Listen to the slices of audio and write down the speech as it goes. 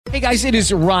Hey guys, it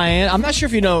is Ryan. I'm not sure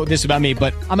if you know this about me,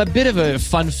 but I'm a bit of a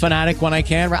fun fanatic when I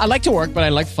can. I like to work, but I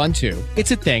like fun too.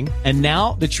 It's a thing. And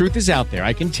now the truth is out there.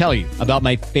 I can tell you about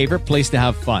my favorite place to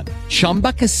have fun.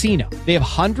 Chumba Casino. They have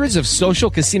hundreds of social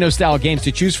casino style games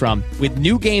to choose from with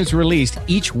new games released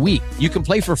each week. You can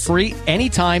play for free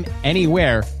anytime,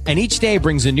 anywhere. And each day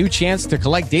brings a new chance to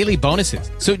collect daily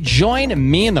bonuses. So join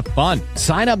me in the fun.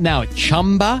 Sign up now at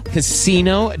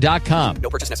ChumbaCasino.com. No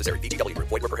purchase necessary. VGW.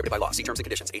 Void where prohibited by law. See terms and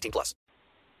conditions. 18+.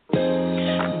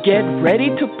 Get ready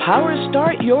to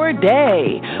PowerStart your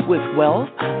day with wealth,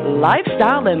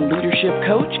 lifestyle, and leadership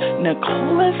coach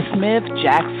Nicola Smith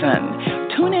Jackson.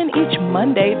 Tune in each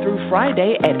Monday through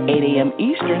Friday at 8 a.m.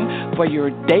 Eastern for your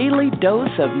daily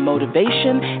dose of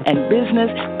motivation and business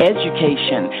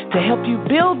education to help you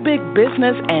build big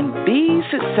business and be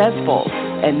successful.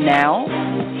 And now,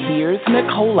 here's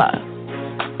Nicola.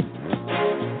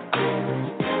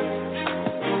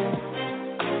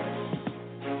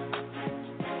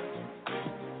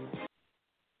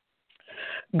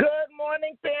 Good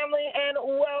morning, family, and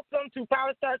welcome to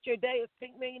PowerStart Your Day. It's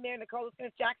Pink Millionaire Nicola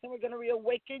Smith Jackson. We're going to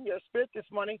reawaken your spirit this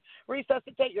morning,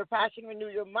 resuscitate your passion, renew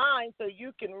your mind so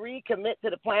you can recommit to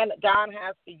the plan that God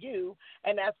has for you,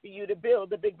 and that's for you to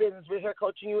build the big business. We're here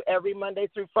coaching you every Monday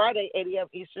through Friday, 8 a.m.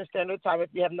 Eastern Standard Time.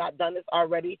 If you have not done this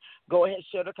already, go ahead and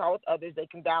share the call with others. They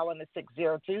can dial in to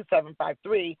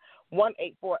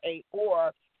 602-753-1848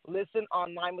 or listen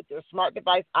online with your smart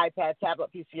device, iPad,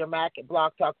 tablet, PC, or Mac at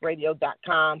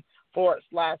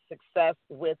blogtalkradio.com/success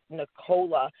with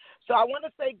Nicola. So I want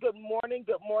to say good morning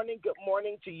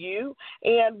to you.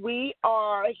 And we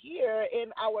are here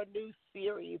in our new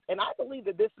series. And I believe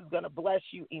that this is going to bless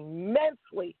you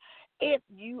immensely if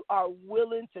you are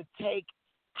willing to take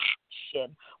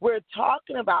action. We're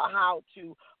talking about how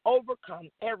to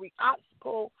overcome every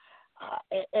obstacle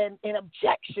and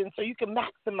objection so you can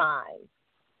maximize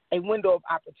a window of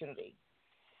opportunity.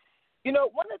 You know,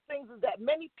 one of the things is that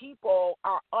many people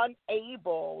are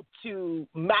unable to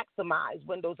maximize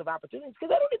windows of opportunities because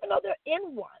they don't even know they're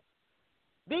in one.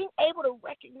 Being able to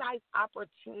recognize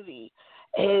opportunity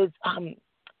is, I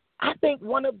think,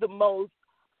 one of the most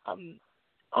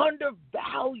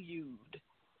undervalued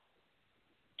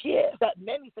gifts that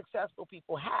many successful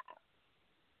people have.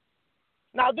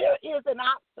 Now, there is an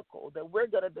obstacle that we're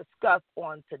going to discuss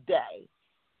on today.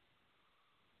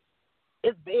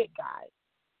 It's big, guys.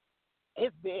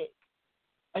 It's big.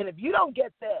 And if you don't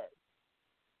get this,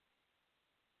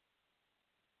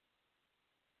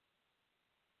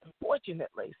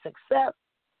 unfortunately, success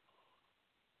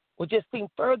will just seem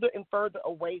further and further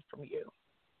away from you.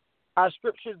 Our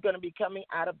scripture is going to be coming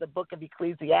out of the book of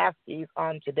Ecclesiastes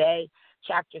on today,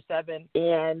 chapter 7.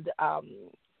 And I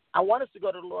want us to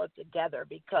go to the Lord together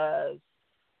because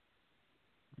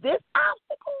this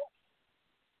obstacle,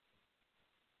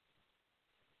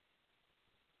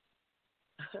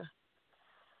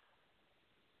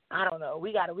 I don't know.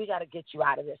 We gotta get you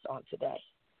out of this on today.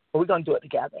 But we're going to do it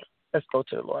together. Let's go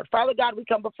to the Lord. Father God, we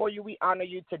come before you. We honor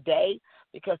you today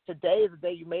because today is the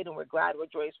day you made and we're glad,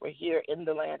 rejoice. We're here in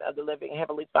the land of the living.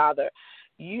 Heavenly Father,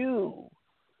 you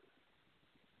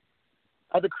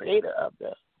are the creator of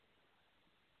the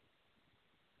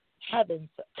heavens,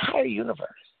 the entire universe,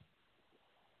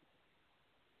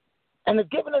 and has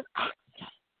given us access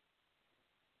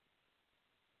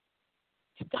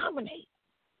to dominate,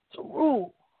 to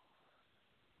rule,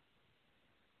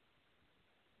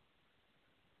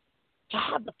 to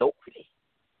have authority.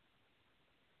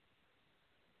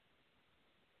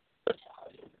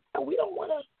 And we don't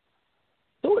want to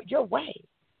do it your way.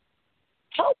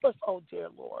 Help us, oh dear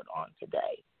Lord, on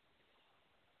today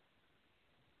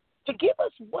to give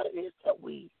us what it is that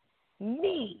we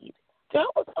need, to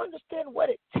help us understand what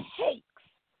it takes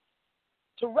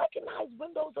to recognize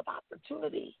windows of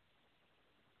opportunity.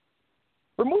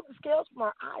 Remove the scales from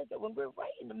our eyes that when we're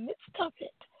right in the midst of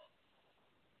it,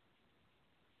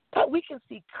 that we can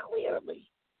see clearly.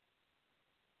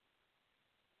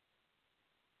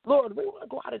 Lord, we want to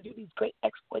go out and do these great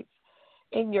exploits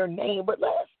in your name, but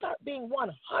let us start being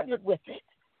 100 with it.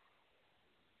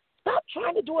 Stop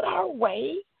trying to do it our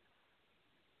way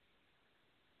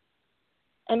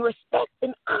and respect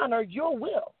and honor your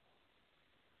will.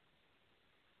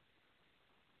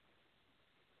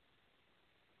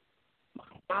 My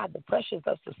God, the pressures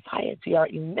of society are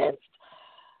immense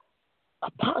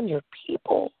upon your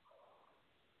people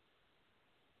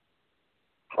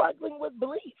struggling with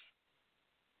belief,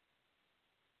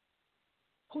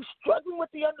 who's struggling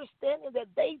with the understanding that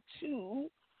they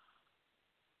too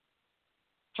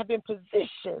have been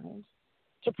positioned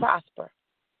to prosper.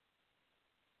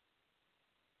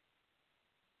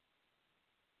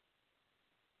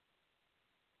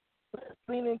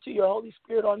 lean into your Holy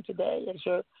Spirit on today. As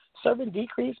your servant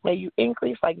decrease, may you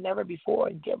increase like never before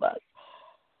and give us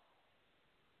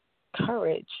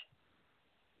courage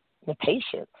and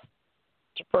patience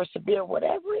to persevere,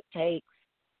 whatever it takes.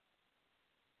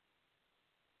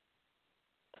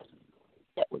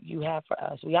 Get what you have for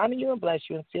us. We honor you and bless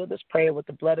you and seal this prayer with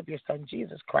the blood of your Son,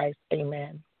 Jesus Christ.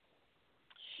 Amen.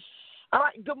 All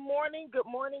right, good morning, good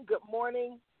morning, good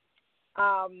morning.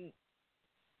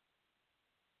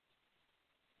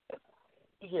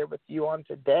 Here with you on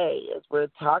today as we're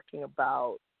talking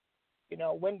about,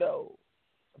 window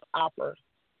of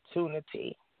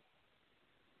opportunity.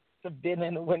 I've been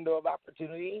in a window of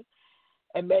opportunity,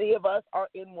 and many of us are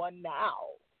in one now.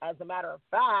 As a matter of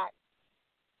fact,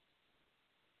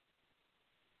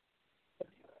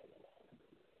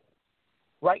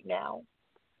 right now,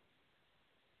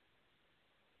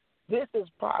 this is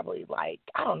probably like,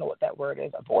 I don't know what that word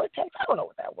is, a vortex? I don't know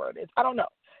what that word is. I don't know.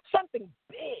 Something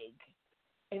big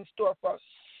in store for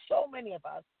so many of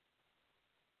us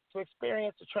to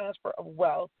experience the transfer of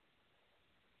wealth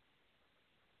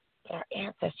that our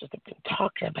ancestors have been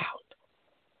talking about.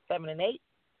 7 and 8.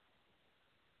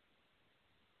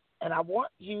 And I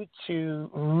want you to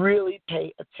really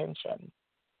pay attention.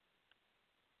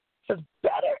 It says,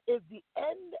 better is the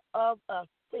end of a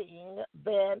thing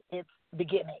than its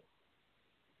beginning.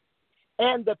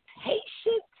 And the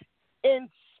patient in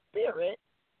spirit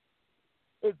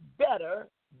is better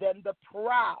than the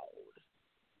proud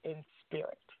in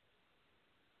spirit.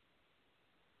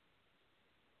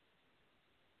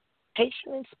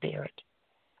 Patient in spirit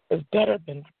is better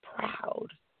than the proud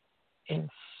in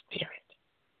spirit.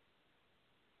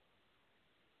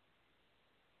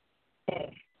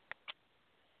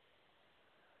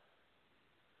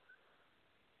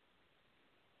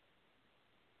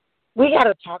 We got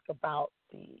to talk about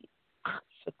the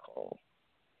obstacle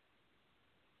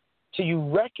to you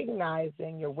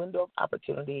recognizing your window of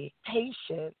opportunity.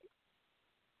 Patience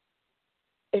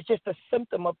is just a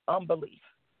symptom of unbelief.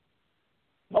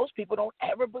 Most people don't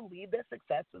ever believe that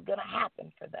success is going to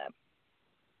happen for them.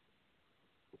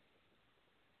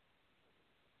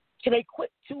 So they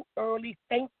quit too early,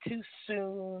 think too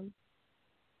soon,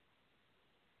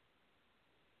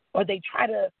 or they try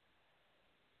to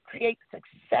create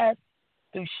success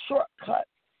through shortcuts,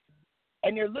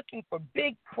 and you're looking for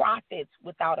big profits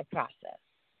without a process.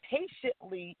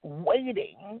 Patiently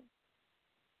waiting,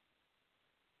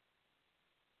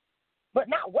 but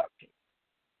not working.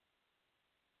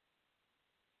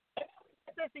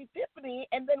 This epiphany,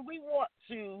 and then we want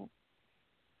to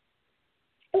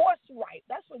force right.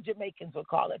 That's what Jamaicans would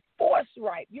call it, force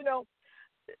right.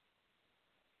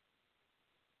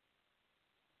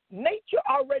 Nature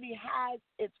already has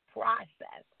its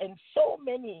process, and so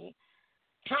many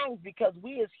times, because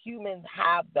we as humans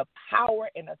have the power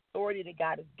and authority that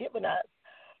God has given us,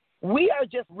 we are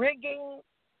just rigging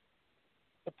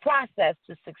the process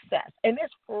to success. And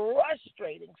it's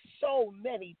frustrating so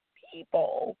many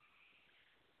people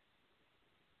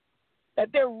that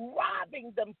they're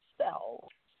robbing themselves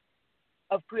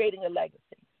of creating a legacy.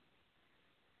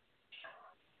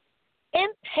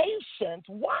 Impatience,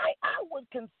 why I would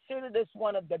consider this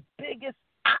one of the biggest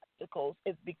obstacles,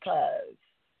 is because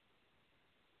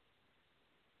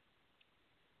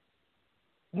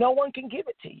no one can give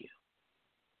it to you.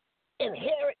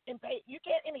 You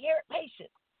can't inherit patience.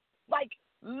 Like,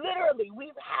 literally, we've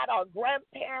had our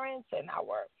grandparents and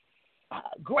our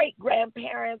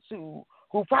great-grandparents who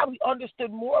probably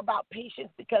understood more about patience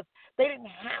because they didn't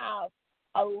have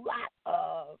a lot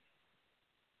of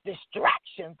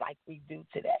distractions like we do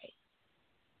today.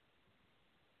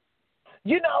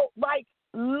 Like,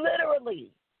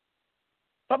 literally,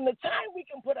 from the time we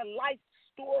can put a life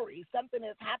story, something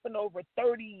that's happened over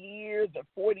 30 years or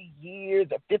 40 years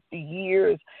or 50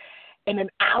 years in an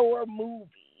hour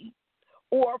movie,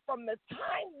 or from the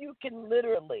time you can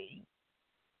literally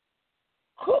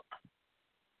cook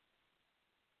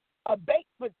a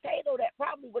baked potato that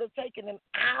probably would have taken an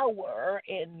hour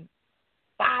in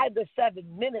 5 to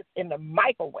 7 minutes in the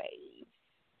microwave,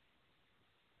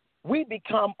 we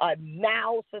become a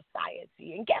now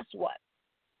society. And guess what?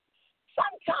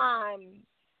 Sometimes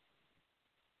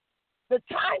the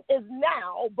time is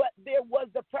now, but there was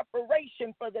the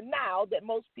preparation for the now that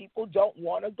most people don't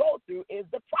want to go through, is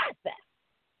the process.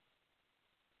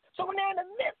 So when they're in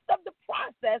the midst of the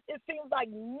process, it seems like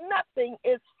nothing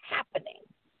is happening.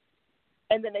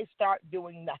 And then they start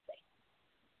doing nothing.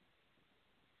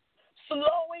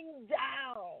 Slowing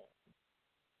down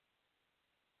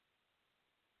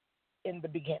in the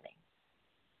beginning.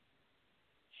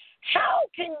 How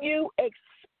can you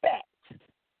expect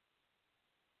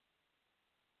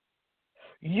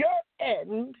your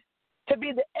end to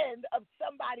be the end of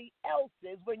somebody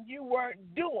else's when you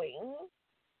weren't doing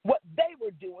what they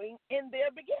were doing in their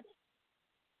beginning.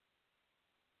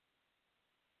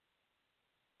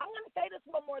 I'm going to say this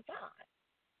one more time.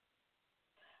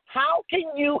 How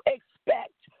can you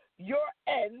expect your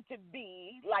end to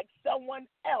be like someone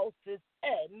else's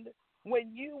end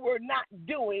when you were not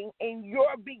doing in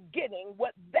your beginning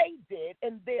what they did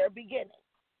in their beginning?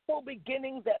 Full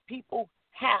beginnings that people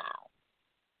have.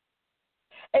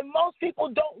 And most people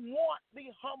don't want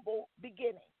the humble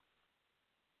beginning.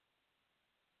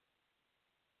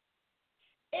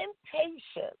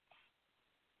 Impatience.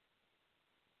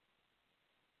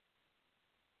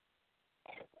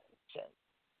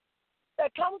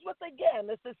 That comes with, again,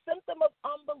 it's a symptom of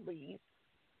unbelief.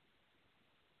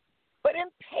 But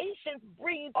impatience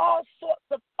breeds all sorts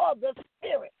of other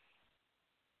spirits.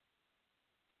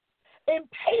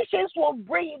 Impatience will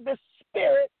breed the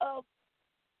spirit of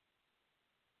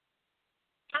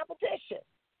competition.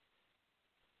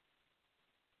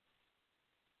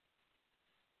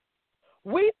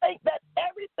 We think that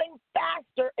everything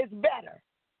faster is better.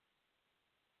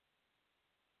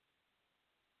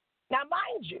 Now,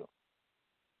 mind you,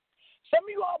 some of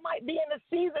you all might be in a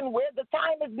season where the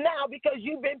time is now because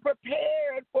you've been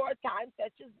prepared for a time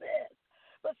such as this.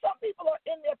 But some people are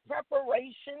in their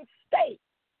preparation state.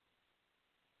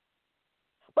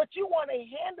 But you want to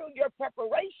handle your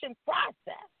preparation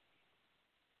process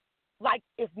like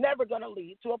it's never going to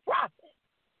lead to a profit.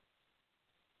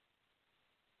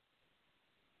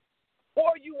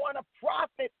 Or you want to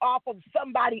profit off of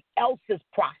somebody else's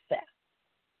process.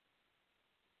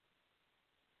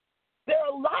 There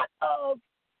are a lot of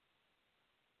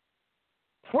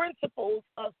principles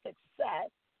of success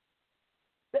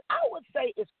that I would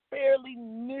say is fairly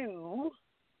new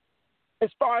as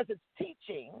far as its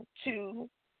teaching to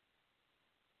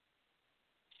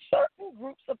certain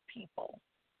groups of people.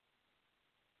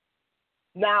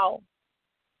 Now,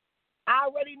 I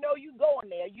already know you going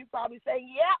there. You probably say,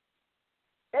 yep,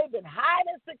 they've been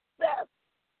hiding success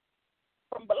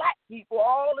from black people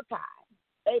all the time.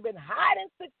 They've been hiding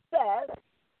success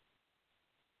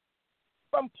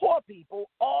from poor people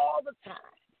all the time.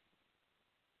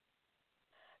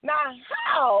 Now,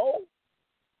 how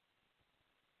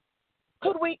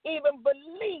could we even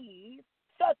believe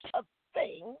such a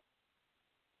thing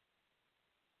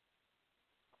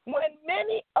when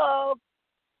many of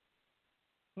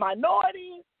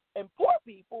minorities and poor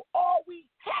people, all we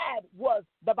had was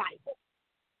the Bible?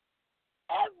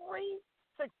 Every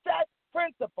success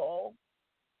principle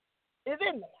is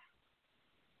in there.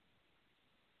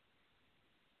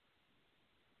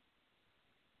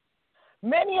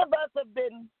 Many of us have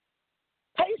been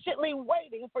patiently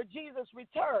waiting for Jesus'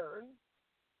 return,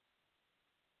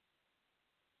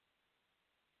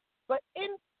 but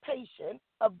impatient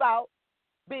about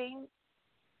being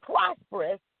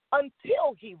prosperous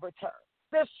until he returns.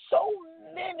 There's so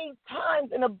many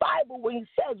times in the Bible when he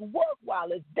says work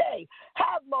while it's day,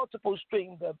 have multiple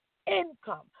streams of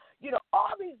income,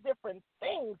 all these different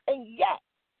things, and yet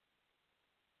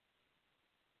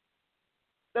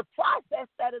the process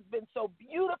that has been so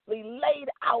beautifully laid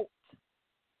out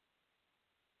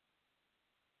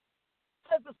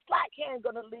says the slack hand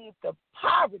going to lead to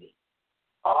poverty,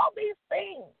 all these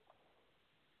things.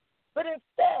 But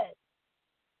instead,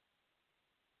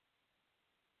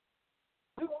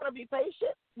 we want to be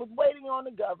patient with waiting on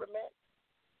the government,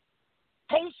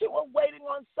 patient with waiting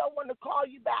on someone to call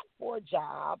you back for a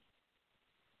job,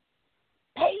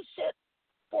 patient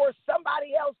for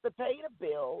somebody else to pay the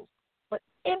bills, but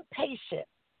impatient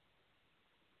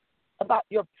about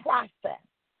your process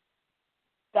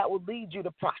that will lead you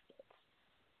to profits.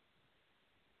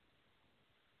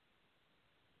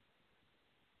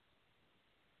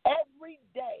 Every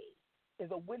day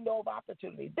is a window of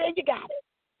opportunity. There you got it.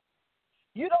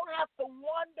 You don't have to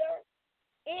wonder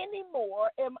anymore,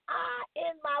 am I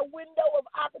in my window of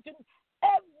opportunity?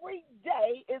 Every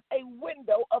day is a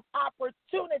window of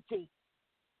opportunity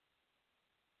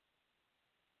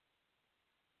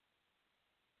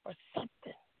for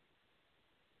something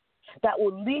that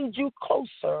will lead you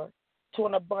closer to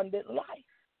an abundant life.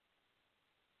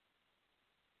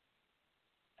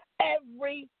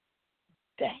 Every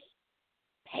day,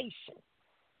 patience.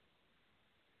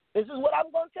 This is what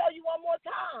I'm going to tell you one more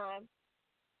time.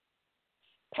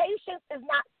 Patience is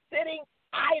not sitting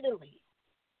idly.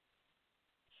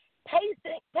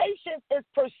 Patience is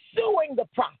pursuing the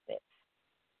profit,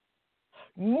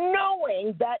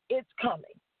 knowing that it's coming,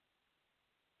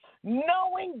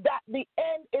 knowing that the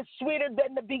end is sweeter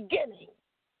than the beginning.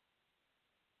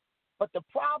 But the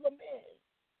problem is,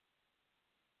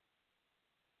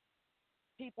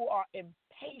 people are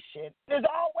impatient, there's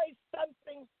always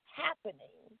something happening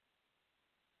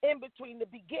in between the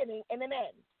beginning and an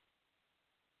end.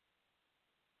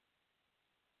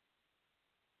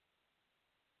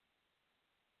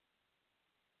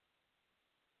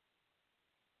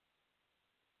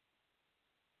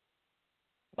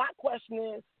 My question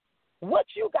is, what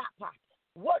you got popping?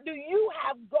 What do you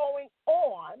have going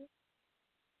on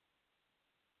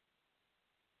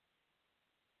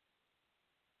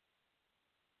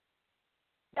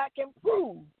that can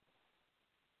prove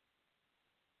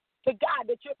to God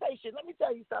that you're patient? Let me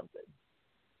tell you something.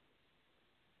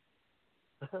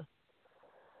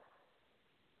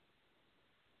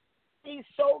 See,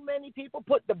 so many people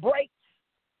put the brakes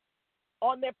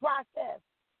on their process,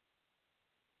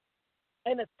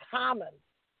 and it's common.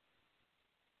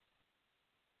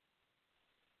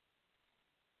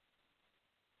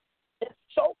 It's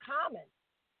so common.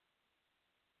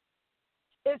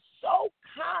 It's so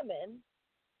common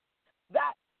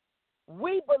that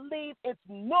we believe it's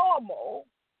normal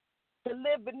to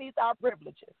live beneath our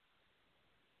privileges.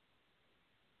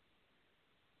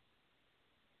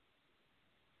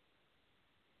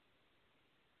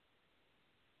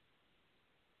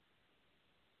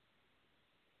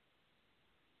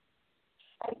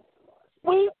 And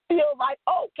we feel like,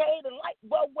 okay, the light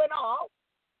bulb went off.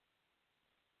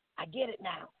 I get it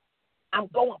now. I'm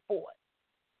going for it.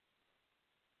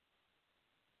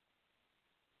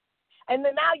 And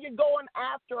then now you're going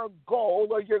after a goal,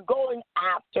 or you're going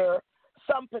after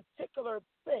some particular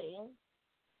thing,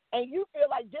 and you feel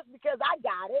like just because I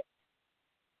got it,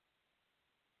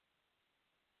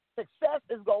 success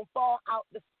is going to fall out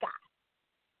the sky.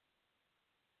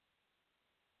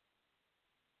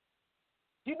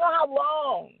 Do you know how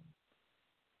long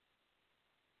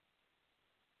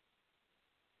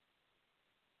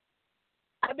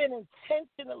I've been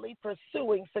intentionally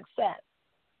pursuing success?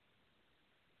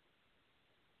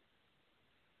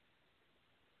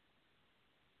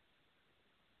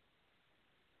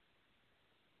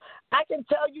 I can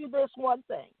tell you this one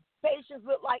thing. Patience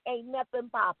look like ain't nothing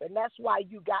popping. That's why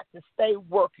you got to stay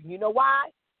working. You know why?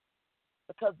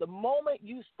 Because the moment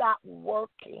you stop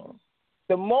working,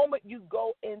 the moment you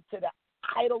go into the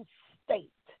idle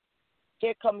state,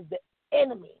 here comes the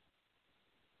enemy.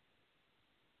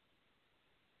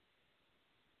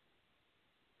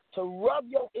 To rub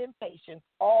your impatience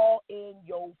all in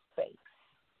your face.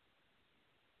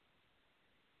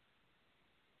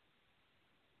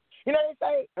 You know, they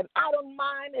say an idle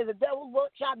mind is a devil's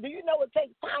workshop. Do you know it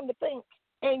takes time to think?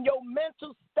 And your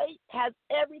mental state has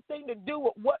everything to do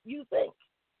with what you think.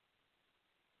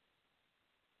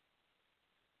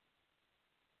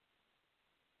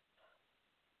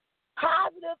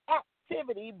 Positive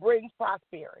activity brings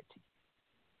prosperity.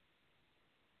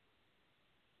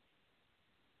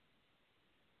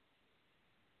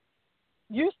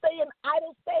 You stay in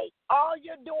idle state, all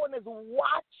you're doing is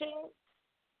watching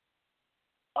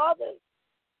others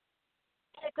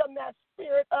take on that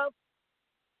spirit of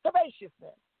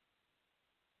spaciousness.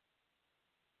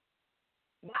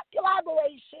 Not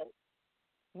collaboration,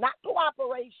 not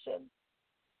cooperation,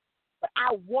 but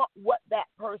I want what that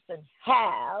person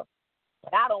has,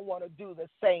 but I don't want to do the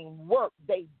same work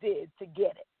they did to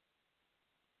get it.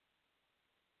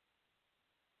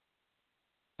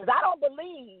 Because I don't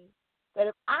believe that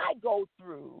if I go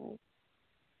through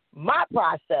my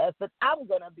process, that I'm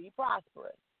going to be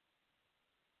prosperous.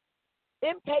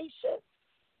 Impatience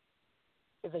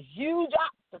is a huge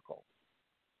obstacle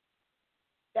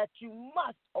that you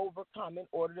must overcome in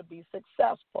order to be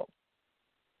successful.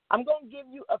 I'm going to give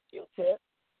you a few tips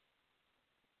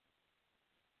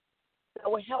that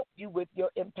will help you with your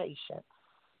impatience.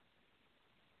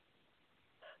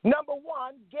 Number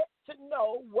one, get to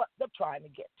know what they're trying to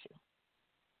get to.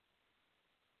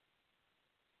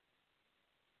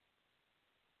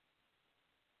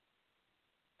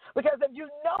 Because if you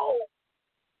know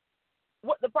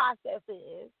what the process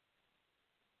is,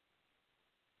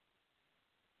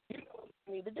 you know what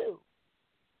you need to do.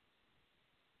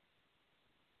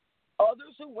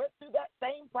 Others who went through that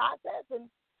same process and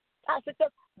had success,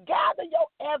 gather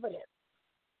your evidence.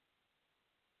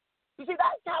 You see,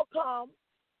 that's how come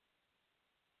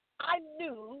I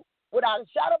knew without a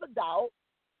shadow of a doubt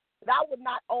that I would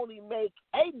not only make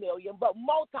 $1 million, but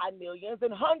multi-millions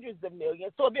and hundreds of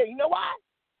millions. So, you know why?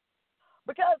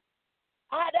 Because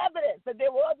I had evidence that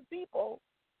there were other people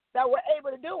that were able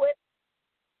to do it.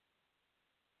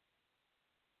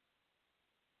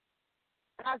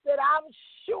 And I said, I'm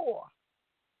sure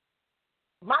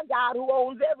my God who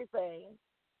owns everything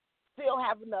still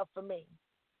have enough for me.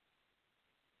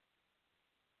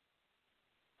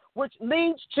 Which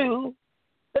leads to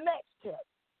the next tip.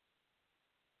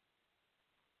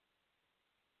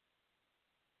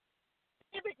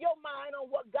 align on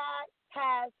what God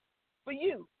has for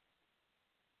you.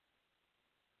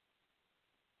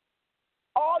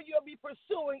 All you'll be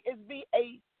pursuing is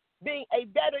being a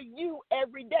better you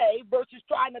every day versus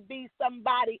trying to be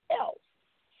somebody else.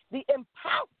 The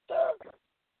imposter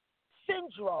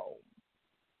syndrome.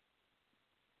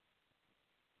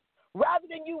 Rather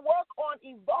than you work on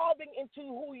evolving into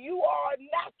who you are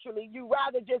naturally, you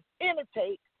rather just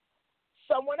imitate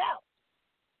someone else.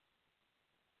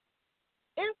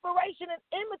 Inspiration and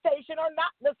imitation are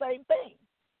not the same thing.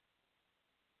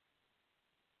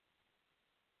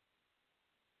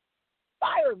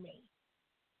 Inspire me.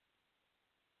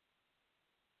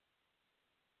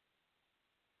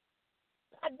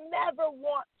 I never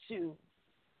want to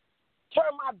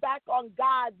turn my back on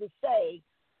God to say,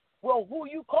 well, who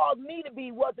you called me to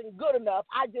be wasn't good enough.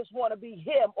 I just want to be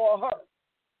him or her.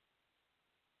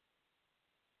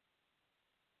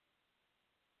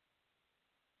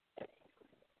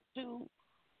 To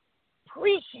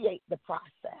appreciate the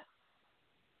process.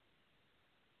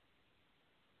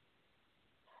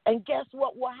 And guess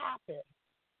what will happen?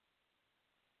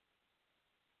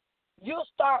 You'll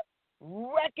start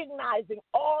recognizing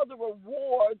all the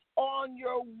rewards on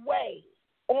your way,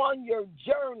 on your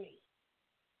journey.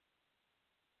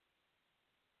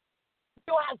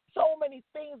 You'll have so many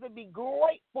things to be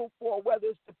grateful for, whether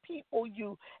it's the people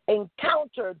you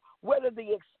encountered, whether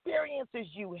the experiences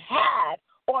you had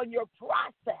on your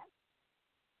process.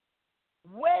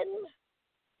 When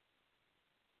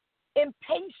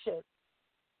impatience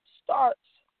starts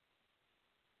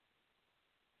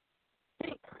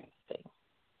decreasing,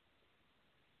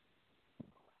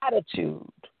 attitude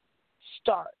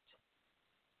starts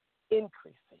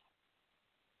increasing.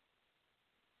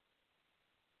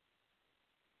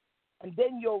 And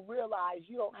then you'll realize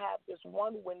you don't have this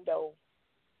one window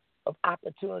of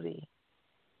opportunity.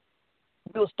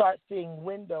 You'll start seeing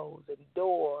windows and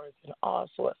doors and all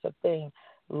sorts of things.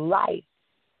 Life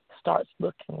starts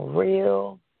looking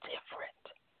real different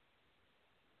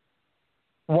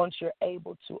once you're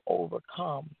able to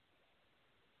overcome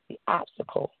the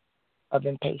obstacle of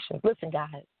impatience. Listen,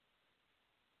 guys,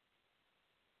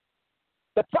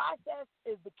 the process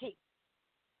is the key.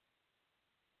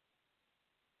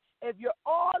 If you're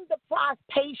on the process,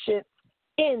 patient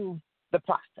in the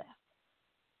process.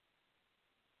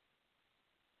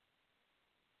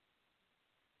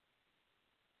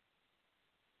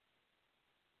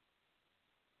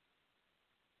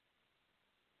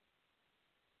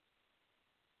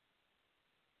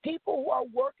 People who are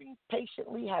working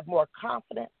patiently have more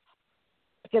confidence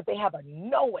because they have a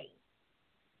knowing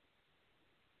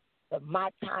that my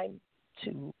time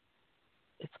too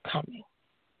is coming.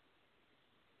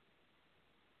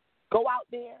 Go out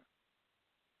there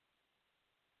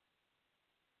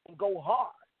and go hard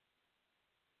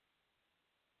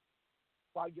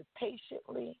while you're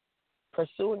patiently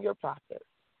pursuing your process.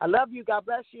 I love you. God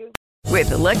bless you. With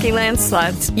the Lucky Land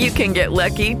Slots, you can get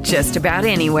lucky just about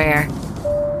anywhere.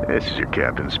 This is your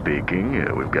captain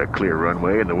speaking. We've got clear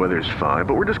runway and the weather's fine,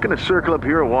 but we're just going to circle up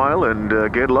here a while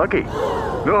and get lucky.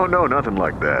 No, nothing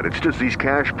like that. It's just these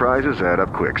cash prizes add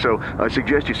up quick. So I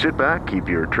suggest you sit back, keep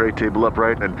your tray table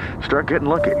upright, and start getting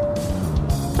lucky.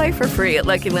 Play for free at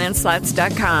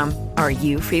LuckyLandSlots.com. Are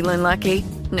you feeling lucky?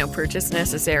 No purchase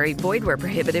necessary. Void where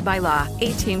prohibited by law.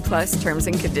 18+ terms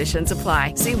and conditions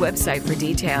apply. See website for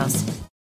details.